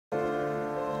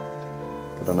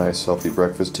Got a nice healthy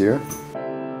breakfast here.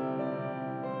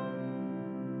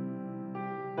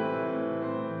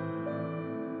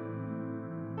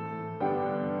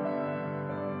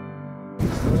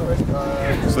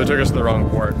 So they took us to the wrong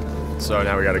port, so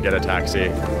now we got to get a taxi.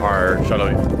 Our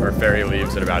ferry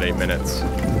leaves in about 8 minutes,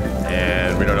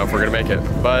 and we don't know if we're gonna make it.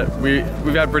 But we've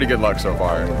had pretty good luck so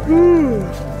far.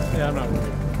 Yeah, I'm not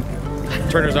worried.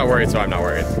 Turner's not worried, so I'm not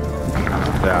worried.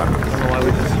 Yeah. I don't know why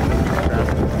we just.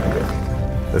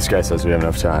 This guy says we have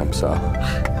enough time, so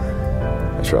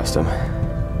I trust him.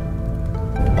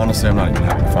 Honestly, I'm not even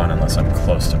having fun unless I'm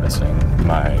close to missing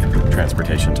my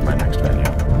transportation to my next venue.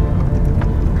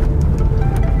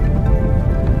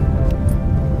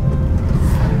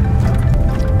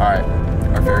 Alright,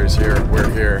 our ferry's here, we're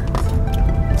here.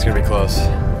 It's gonna be close.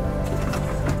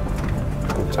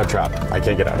 I'm trapped. I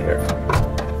can't get out of here.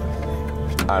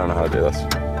 I don't know how to do this.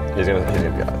 He's gonna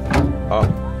get out. Oh.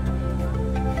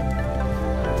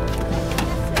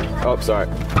 Oh, sorry.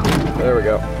 There we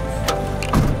go.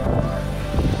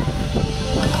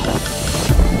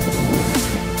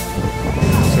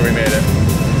 So we made it.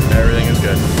 Everything is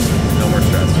good. No more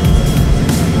stress.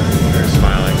 They're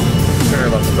smiling. Turner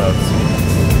loves boats.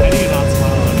 Why do you not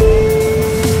smile?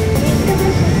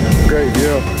 Great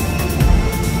view.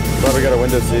 Glad we got a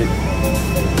window seat.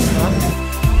 Huh?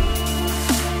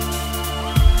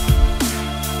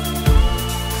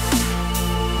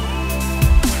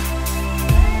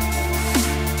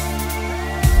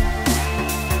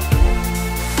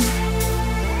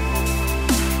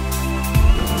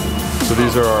 So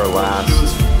these are our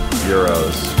last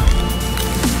euros.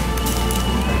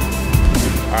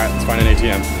 All right, let's find an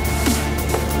ATM.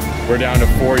 We're down to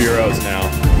 4 euros now,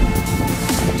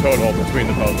 total between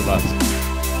the both of us.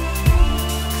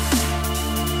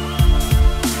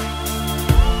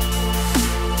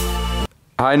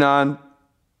 Hi, Nan.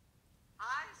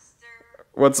 Hi, sir.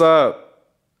 What's up?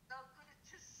 So good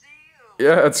to see you.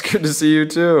 Yeah, it's good to see you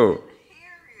too.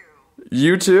 Hear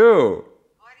you. You too.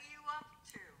 What are you up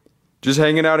to? Just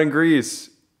hanging out in Greece.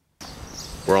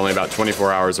 We're only about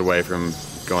 24 hours away from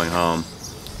going home.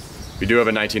 We do have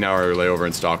a 19-hour layover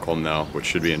in Stockholm though, which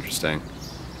should be interesting.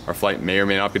 Our flight may or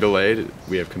may not be delayed.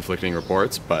 We have conflicting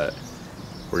reports, but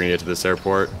we're gonna get to this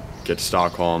airport, get to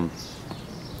Stockholm.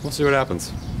 We'll see what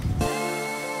happens.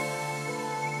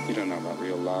 You don't know about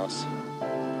real loss,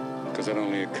 because it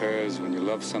only occurs when you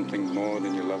love something more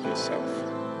than you love yourself.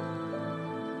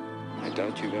 I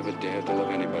doubt you've ever dared to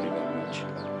love anybody that much.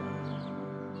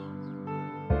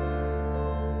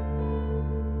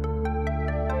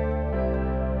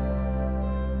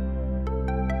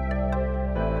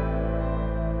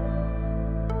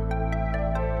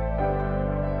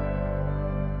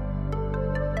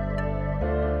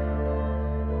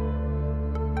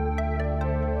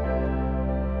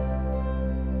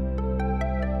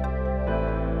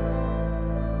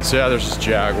 So yeah, there's just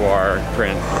Jaguar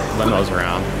print limos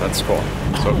around. That's cool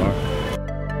so far.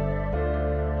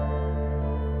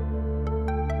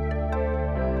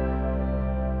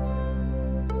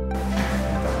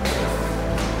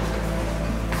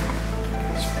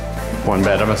 One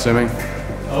bed, I'm assuming?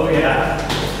 Oh, yeah.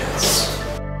 Yes.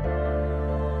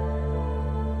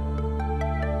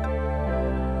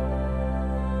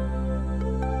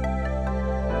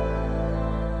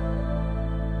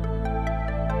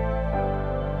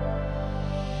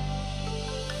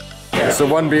 So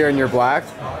one beer and you're black?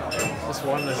 Just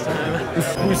one this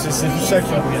time. Who's this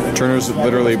intersection? Turner's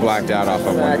literally blacked out off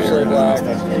of one beer.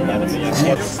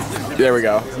 There we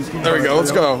go. There we go.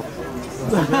 Let's go.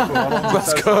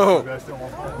 Let's go.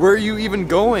 Where are you even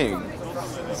going?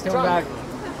 He's coming back.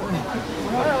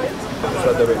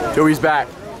 Yo, he's back.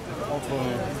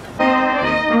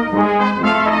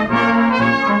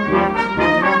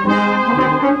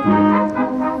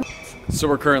 So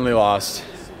we're currently lost.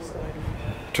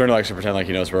 Turner likes to pretend like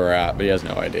he knows where we're at, but he has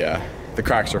no idea. The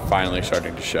cracks are finally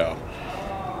starting to show.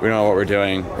 We don't know what we're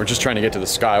doing. We're just trying to get to the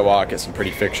skywalk, get some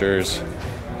pretty pictures,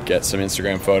 get some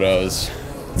Instagram photos.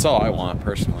 That's all I want,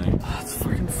 personally. It's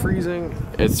freaking freezing.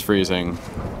 It's freezing.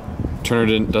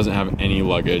 Turner doesn't have any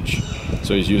luggage,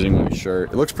 so he's using my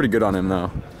shirt. It looks pretty good on him,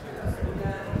 though.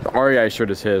 The REI shirt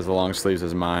is his, the long sleeves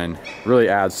is mine. Really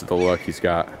adds to the look he's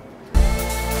got.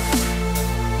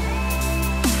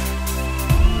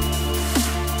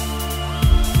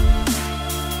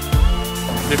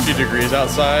 50 degrees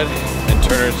outside, and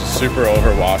Turner's super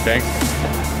over walking,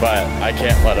 but I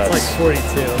can't let us. It's like 42.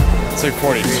 It's like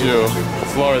 42.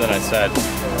 It's lower than I said,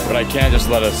 but I can't just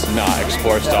let us not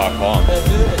explore Stockholm.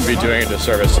 I'd be doing a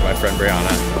disservice to my friend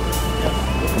Brianna.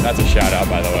 That's a shout out,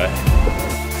 by the way.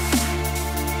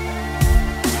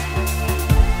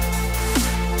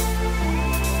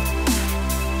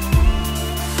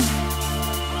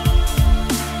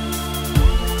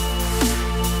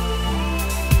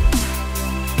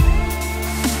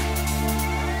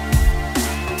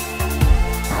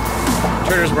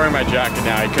 wearing my jacket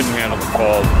now. He couldn't handle the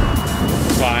cold.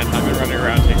 It's fine. I've been running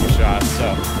around taking shots,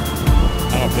 so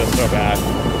I don't feel so bad.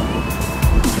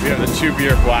 We have the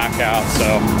 2-beer blackout,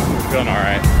 so we're feeling all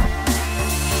right.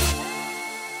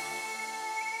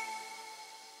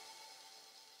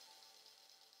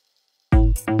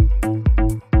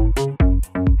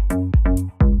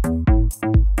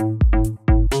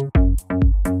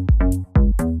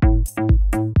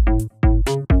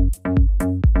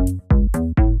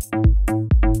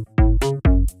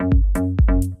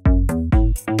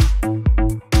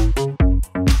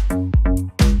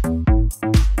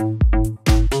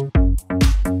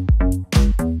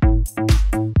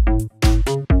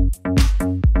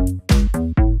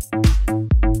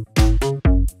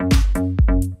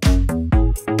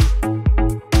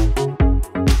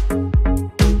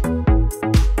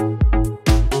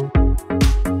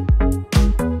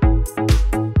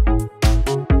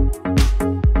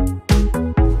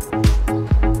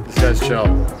 Chill.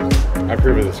 I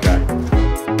approve of this guy.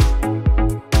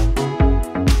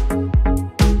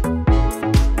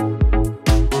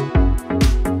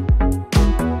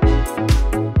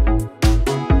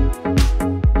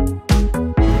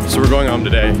 So we're going home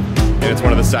today, and it's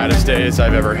one of the saddest days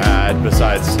I've ever had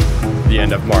besides the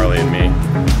end of Marley and me.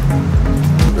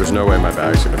 There's no way my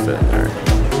bag's gonna fit in there.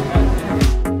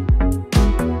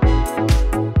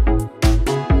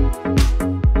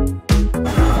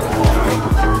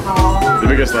 The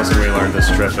biggest lesson we learned this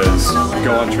trip is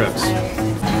go on trips.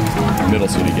 Middle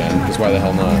seat again, because why the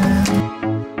hell not?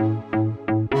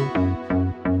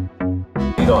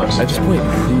 At this point,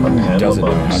 who doesn't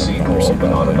know how to put their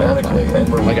seatbelt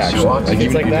on? Like actually, like you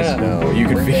like that? No, you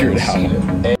can figure it out.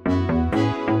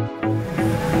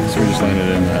 So we just landed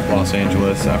in Los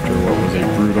Angeles after what was a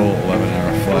brutal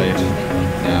 11-hour flight.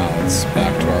 Now it's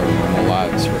back to our normal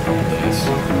lives for a couple days.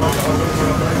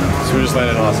 So we just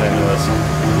landed in Los Angeles.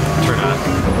 Turn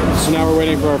on. So now we're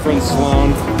waiting for our friend Sloan.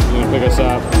 He's gonna pick us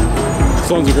up.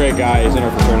 Sloan's a great guy. He's in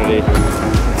our fraternity.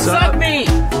 Suck me!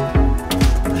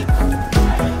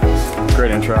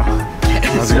 Great intro.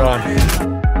 How's it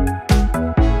going?